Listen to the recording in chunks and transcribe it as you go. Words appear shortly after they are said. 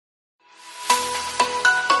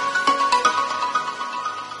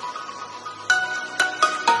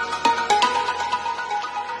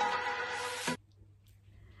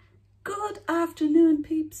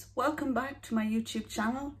morning peeps, welcome back to my YouTube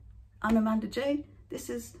channel. I'm Amanda J. This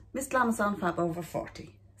is Miss Glamazon Fab over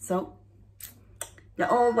 40. So you're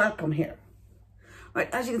all welcome here. Right,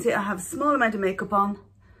 as you can see I have a small amount of makeup on,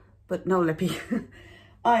 but no lippy.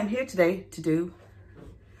 I'm here today to do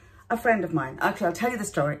a friend of mine. Actually, I'll tell you the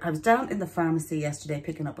story. I was down in the pharmacy yesterday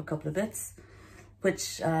picking up a couple of bits,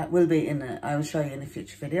 which will be I will show you in a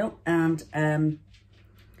future video. And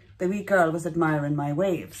the wee girl was admiring my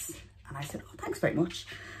waves. And I said, oh, thanks very much.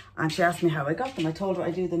 And she asked me how I got them. I told her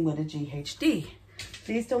I do them with a GHD.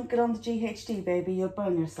 Please don't get on the GHD, baby. You'll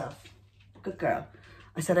burn yourself. Good girl.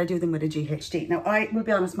 I said I do them with a GHD. Now, I will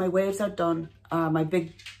be honest, my waves are done. Are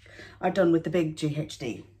done with the big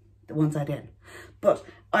GHD, the ones I did. But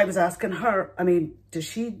I was asking her, I mean, does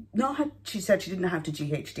she know how? She said she didn't have to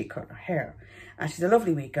GHD cut her hair. And she's a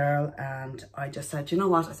lovely wee girl. And I just said, you know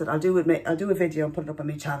what? I said, I'll do a video and put it up on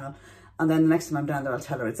my channel. And then the next time I'm down there, I'll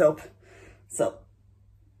tell her it's up. So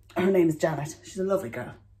her name is Janet. She's a lovely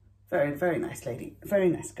girl. Very, very nice lady. Very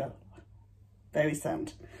nice girl. Very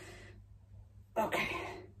sound. Okay.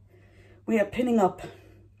 We are pinning up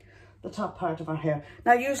the top part of our hair.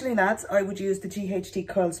 Now, usually, lads, I would use the GHD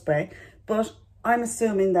curl spray, but I'm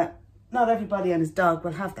assuming that not everybody and his dog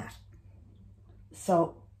will have that.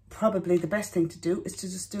 So probably the best thing to do is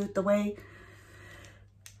to just do it the way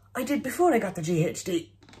I did before I got the GHD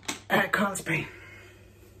curl spray.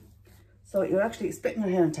 So you're actually splitting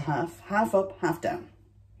your hair into half up, half down.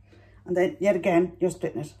 And then yet again, you're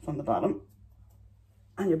splitting it from the bottom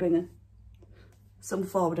and you're bringing some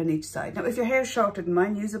forward on each side. Now, if your hair is shorter than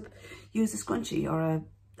mine, use a scrunchie or a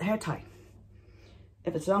hair tie.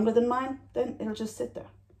 If it's longer than mine, then it'll just sit there.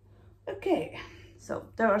 Okay, so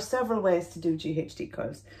there are several ways to do GHD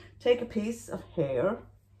curls. Take a piece of hair,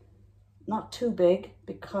 not too big,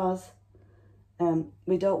 because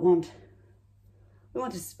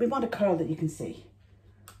we want a curl that you can see,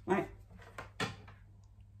 right?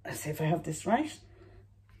 Let's see if I have this right.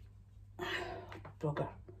 Bugger.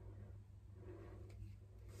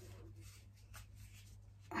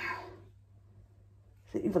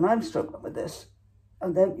 See, even I'm struggling with this.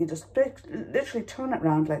 And then you just literally turn it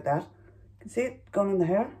round like that. You can see it going in the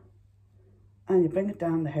hair. And you bring it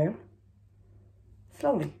down the hair.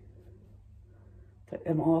 Slowly.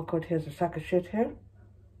 I'm awkward. Here's a sack of shit here.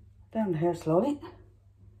 Down the hair slowly.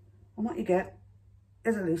 And what you get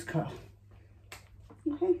is a loose curl.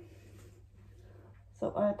 Okay.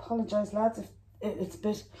 So I apologise, lads, if it's a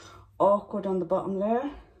bit awkward on the bottom layer.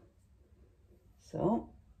 So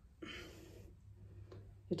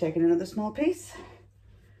you're taking another small piece.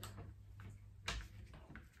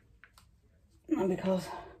 And because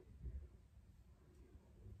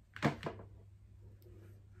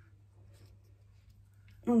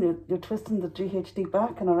you're twisting the GHD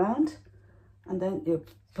back and around, and then you're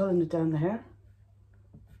pulling it down the hair,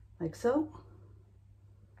 like so.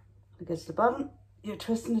 It gets to the bottom, you're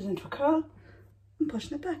twisting it into a curl and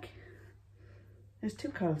pushing it back. There's two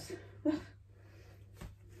curls.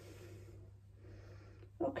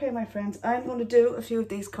 Okay, my friends, I'm going to do a few of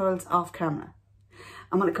these curls off camera.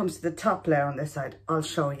 And when it comes to the top layer on this side, I'll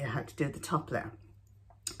show you how to do the top layer.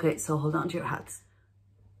 Okay, so hold on to your hats.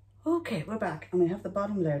 Okay, we're back and we have the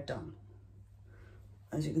bottom layer done.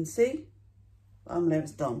 As you can see, bottom layer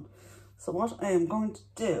is done. So what I am going to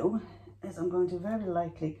do is I'm going to very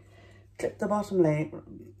lightly clip the bottom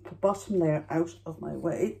layer out of my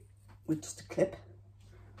way with just a clip,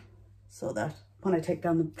 so that when I take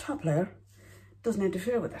down the top layer, it doesn't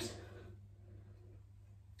interfere with it.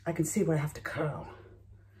 I can see where I have to curl.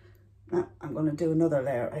 Now I'm going to do another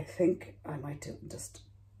layer. I think I might just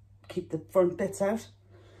keep the front bits out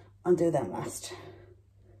and do them last.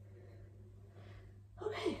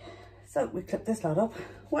 Okay, so we clip this lot up.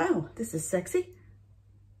 Wow, this is sexy.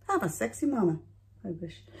 I'm a sexy mama, I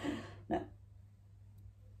wish. Now,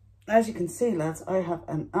 as you can see, lads, I have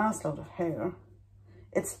an arse load of hair.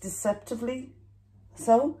 It's deceptively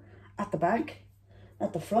so at the back.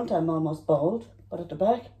 At the front, I'm almost bald, but at the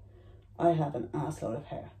back, I have an arse load of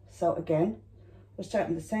hair. So again, we're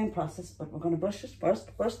starting the same process, but we're going to brush it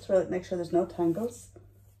first. Burst through it, make sure there's no tangles.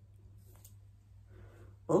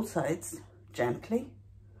 Both sides, gently.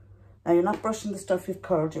 Now you're not brushing the stuff you've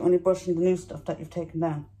curled, you're only brushing the new stuff that you've taken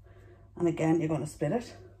down. And again, you're going to split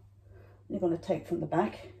it. You're going to take from the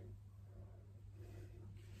back.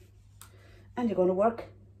 And you're going to work.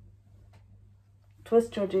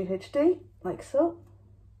 Twist your GHD, like so.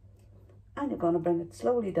 And you're going to bring it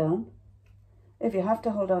slowly down. If you have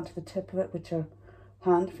to hold on to the tip of it with your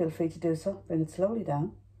hand, feel free to do so. Bring it slowly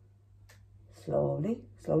down.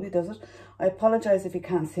 Slowly does it. I apologise if you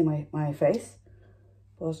can't see my face,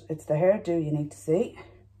 but it's the hairdo you need to see.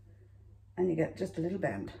 and you get just a little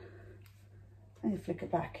bend. And you flick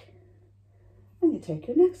it back. And you take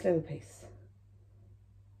your next little piece.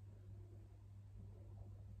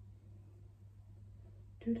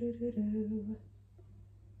 Do, do, do, do.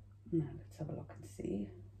 Now let's have a look and see.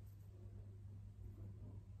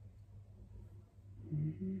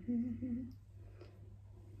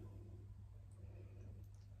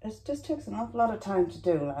 It just takes an awful lot of time to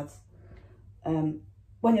do, lads,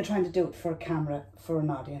 when you're trying to do it for a camera, for an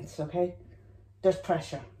audience, okay? There's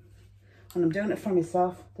pressure. When I'm doing it for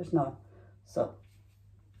myself, there's none. So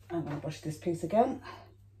I'm going to brush this piece again,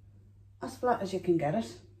 as flat as you can get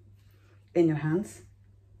it, in your hands.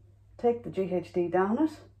 Take the GHD down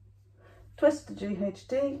it, twist the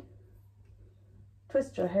GHD,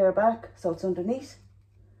 twist your hair back so it's underneath,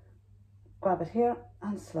 grab it here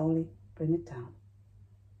and slowly bring it down.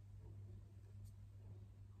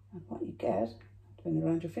 And what you get, bring it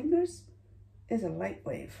around your fingers, is a light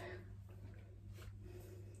wave.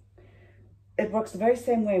 It works the very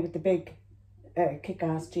same way with the big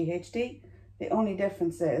kick-ass GHD. The only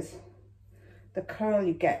difference is the curl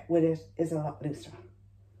you get with it is a lot looser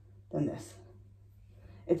than this.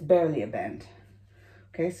 It's barely a bend.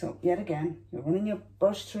 Okay, so yet again, you're running your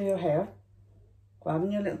brush through your hair,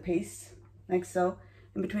 grabbing your little piece, like so,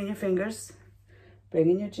 in between your fingers,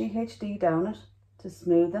 bringing your GHD down it to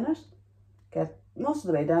smoothen it, get most of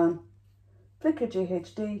the way down, flick your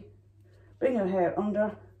GHD, bring your hair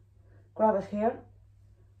under, grab it here,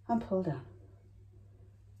 and pull down.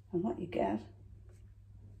 And what you get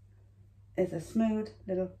is a smooth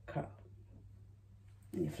little curl.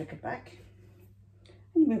 And you flick it back,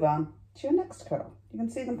 and you move on to your next curl. You can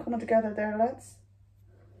see them coming together there, lads.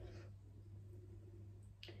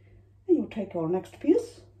 And you take your next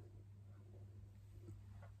piece,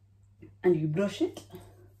 and you brush it,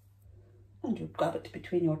 and you grab it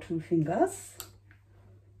between your two fingers.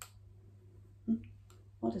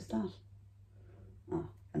 What is that? Ah,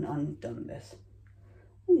 an undone this.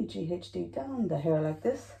 And you GHD down the hair like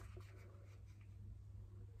this,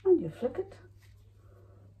 and you flick it,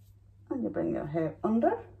 and you bring your hair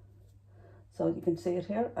under, so you can see it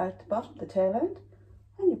here at the bottom, the tail end,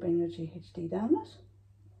 and you bring your GHD down it.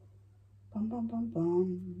 Bum, bum, bum,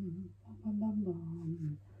 bum, bum, bum,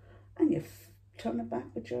 bum. And you turn it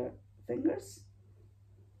back with your fingers,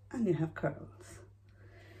 and you have curls.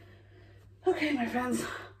 Okay, my friends,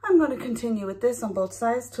 I'm going to continue with this on both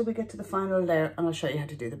sides till we get to the final layer, and I'll show you how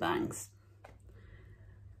to do the bangs.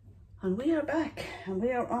 And we are back, and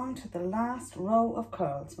we are on to the last row of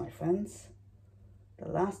curls, my friends. The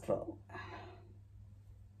last row.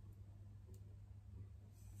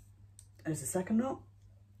 There's the second row.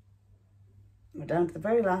 We're down to the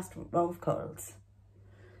very last row of curls.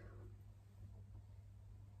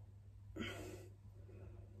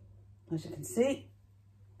 As you can see,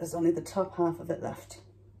 there's only the top half of it left.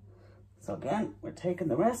 So again, we're taking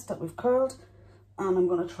the rest that we've curled, and I'm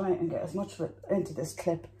going to try and get as much of it into this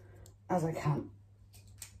clip as I can.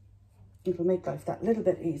 It will make life that little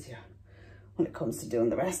bit easier when it comes to doing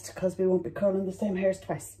the rest, because we won't be curling the same hairs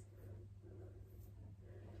twice.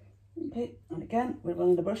 Okay, and again, we're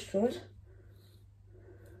running the brush through it.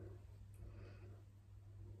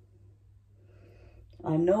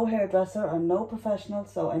 I'm no hairdresser, I'm no professional,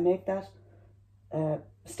 so I make that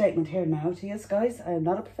statement here now to you guys. I am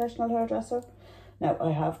not a professional hairdresser. Now,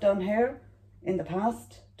 I have done hair in the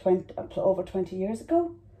past, over 20 years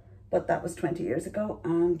ago, but that was 20 years ago,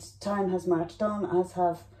 and time has marched on, as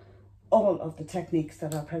have all of the techniques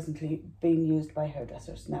that are presently being used by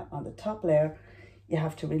hairdressers. Now, on the top layer, you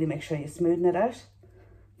have to really make sure you smoothen it out,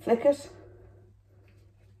 flick it,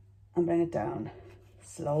 and bring it down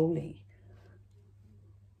slowly.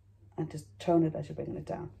 And just turn it as you're bringing it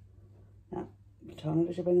down. Now, you turn it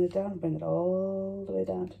as you're bringing it down, bring it all the way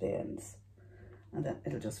down to the ends. And then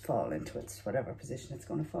it'll just fall into its whatever position it's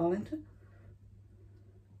going to fall into.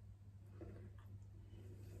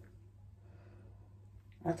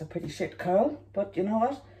 That's a pretty shit curl, but you know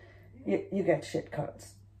what? You get shit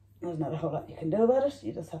curls. There's not a whole lot you can do about it.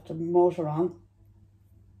 You just have to motor on.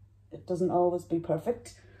 It doesn't always be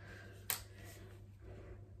perfect.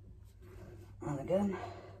 And again,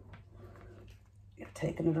 you're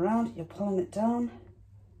taking it around, you're pulling it down,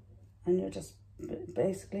 and you're just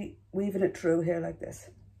basically weaving it through here like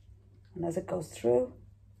this. And as it goes through,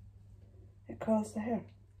 it curls the hair.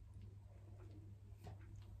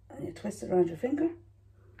 And you twist it around your finger,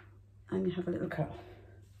 and you have a little curl.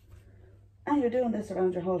 And you're doing this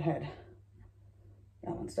around your whole head.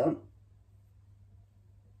 That one's done.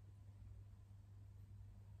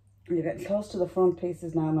 And you're getting close to the front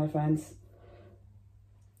pieces now, my friends.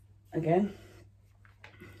 Again,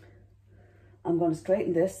 I'm going to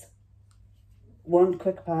straighten this one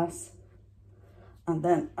quick pass, and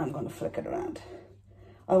then I'm going to flick it around.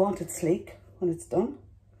 I want it sleek when it's done,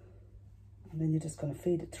 and then you're just going to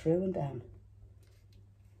feed it through and down.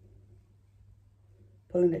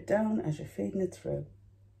 Pulling it down as you're feeding it through,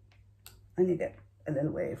 and you get a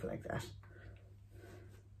little wave like that.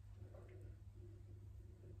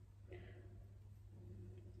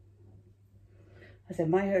 I said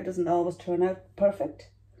my hair doesn't always turn out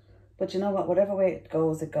perfect, but you know what, whatever way it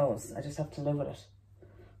goes, it goes. I just have to live with it.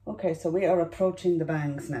 Okay, so we are approaching the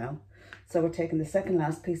bangs now. So we're taking the second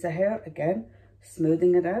last piece of hair, again,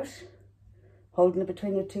 smoothing it out, holding it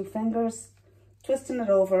between your two fingers, twisting it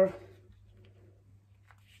over,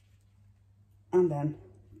 and then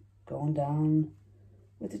going down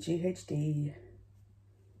with the GHD.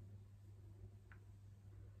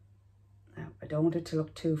 Now, I don't want it to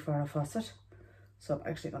look too far off it, so I'm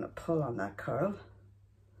actually going to pull on that curl.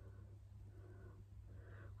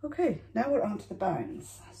 Okay, now we're on to the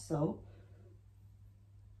bangs. So,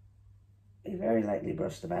 you very lightly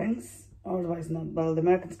brush the bangs, otherwise not, well, the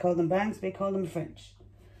Americans call them bangs, we call them fringe.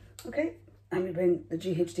 Okay, and we bring the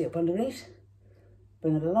GHD up underneath,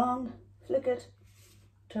 bring it along, flick it,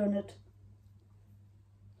 turn it,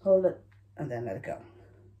 hold it, and then let it go.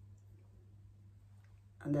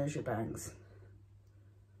 And there's your bangs.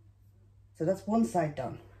 So that's one side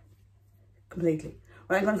done, completely.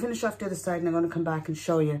 Right, I'm going to finish off the other side, and I'm going to come back and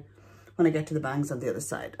show you when I get to the bangs on the other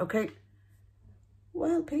side, okay?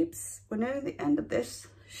 Well, peeps, we're nearing the end of this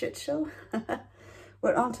shit show.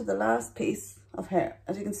 We're on to the last piece of hair.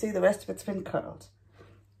 As you can see, the rest of it's been curled.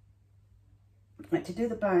 Right, to do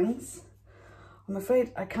the bangs, I'm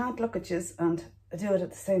afraid I can't look at you and do it at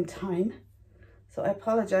the same time. So I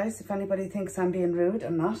apologise if anybody thinks I'm being rude.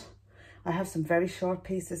 I'm not. I have some very short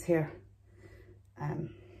pieces here.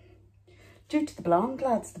 Due to the blonde,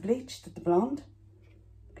 lads, the bleach, the blonde.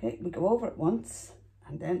 Okay, we go over it once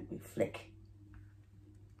and then we flick.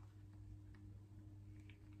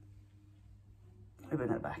 I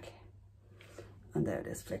bring it back. And there it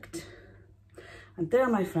is, flicked. And there,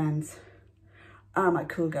 my friends, are my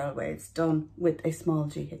cool girl waves done with a small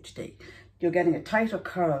GHD. You're getting a tighter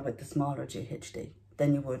curl with the smaller GHD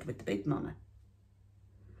than you would with the big mama.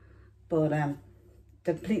 But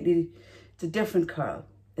completely, it's a different curl.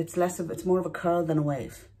 It's more of a curl than a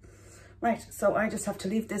wave. Right, so I just have to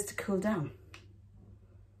leave this to cool down,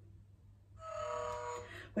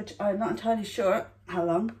 which I'm not entirely sure how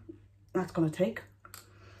long that's going to take.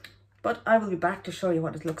 But I will be back to show you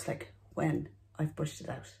what it looks like when I've brushed it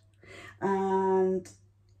out. And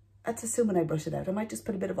that's assuming I brush it out. I might just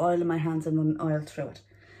put a bit of oil in my hands and run oil through it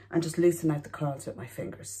and just loosen out the curls with my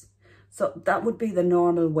fingers. So that would be the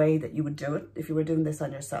normal way that you would do it if you were doing this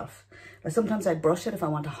on yourself. Now, sometimes I brush it if I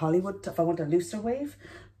want a Hollywood, if I want a looser wave.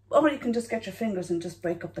 Or you can just get your fingers and just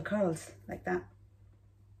break up the curls like that.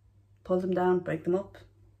 Pull them down, break them up.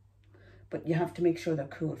 But you have to make sure they're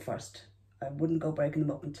cool first. I wouldn't go breaking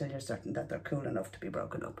them up until you're certain that they're cool enough to be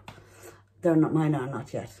broken up. They're not, mine are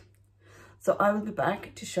not yet. So I will be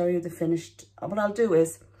back to show you the finished. What I'll do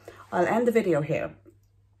is, I'll end the video here.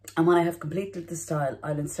 And when I have completed the style,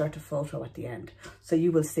 I'll insert a photo at the end. So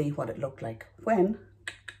you will see what it looked like when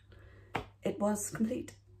it was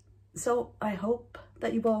complete. So I hope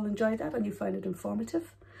that you all enjoyed that and you find it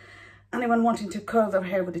informative. Anyone wanting to curl their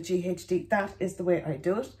hair with a GHD, that is the way I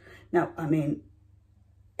do it. Now, I mean,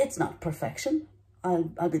 it's not perfection.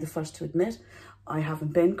 I'll be the first to admit. I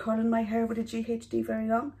haven't been curling my hair with a GHD very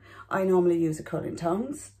long. I normally use a curling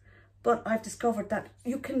tongs, but I've discovered that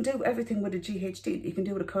you can do everything with a GHD. You can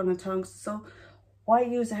do it with a curling tongs. So why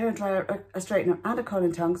use a hairdryer, a straightener and a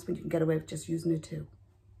curling tongs when you can get away with just using it too?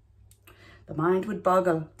 The mind would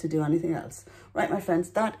boggle to do anything else. Right, my friends,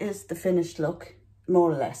 that is the finished look,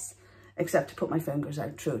 more or less, except to put my fingers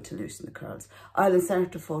out through to loosen the curls. I'll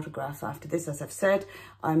insert a photograph after this. As I've said,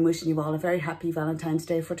 I'm wishing you all a very happy Valentine's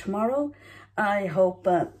Day for tomorrow. I hope,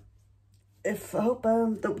 the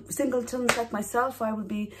singletons like myself, I will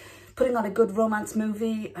be putting on a good romance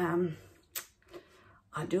movie. I'm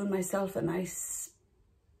doing myself a nice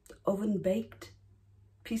oven-baked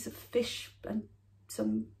piece of fish and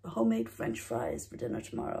some homemade French fries for dinner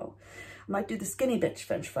tomorrow. I might do the skinny bitch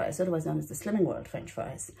French fries, otherwise known as the Slimming World French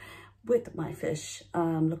fries, with my fish.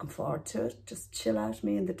 I'm looking forward to it. Just chill out,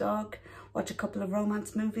 me and the dog, watch a couple of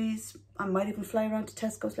romance movies. I might even fly around to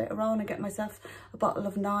Tesco's later on and get myself a bottle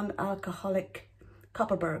of non-alcoholic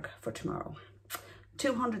Copperberg for tomorrow.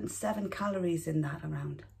 207 calories in that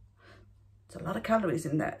around. It's a lot of calories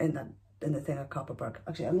in the thing of Copperberg.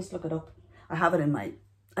 Actually, I must look it up. I have it in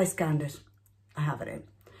I scanned it. I have it in.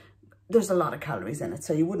 There's a lot of calories in it,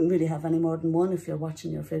 so you wouldn't really have any more than one if you're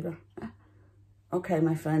watching your figure. Okay,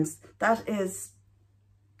 my friends, that is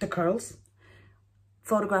the curls.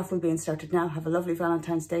 Photograph will be inserted now. Have a lovely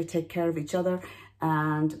Valentine's Day. Take care of each other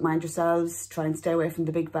and mind yourselves. Try and stay away from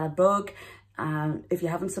the big bad bug. If you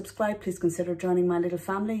haven't subscribed, please consider joining my little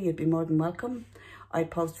family. You'd be more than welcome. I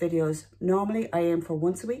post videos normally. I aim for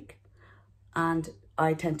once a week and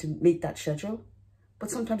I tend to meet that schedule.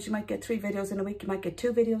 But sometimes you might get 3 videos in a week. You might get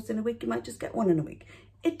 2 videos in a week. You might just get 1 in a week.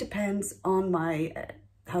 It depends on my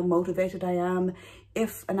how motivated I am.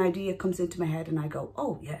 If an idea comes into my head and I go,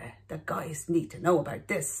 oh yeah, the guys need to know about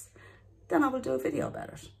this, then I will do a video about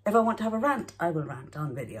it. If I want to have a rant, I will rant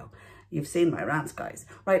on video. You've seen my rants, guys.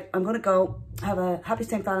 Right, I'm going to go. Have a happy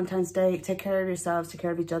St. Valentine's Day. Take care of yourselves, take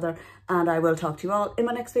care of each other, and I will talk to you all in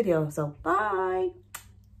my next video. So, bye.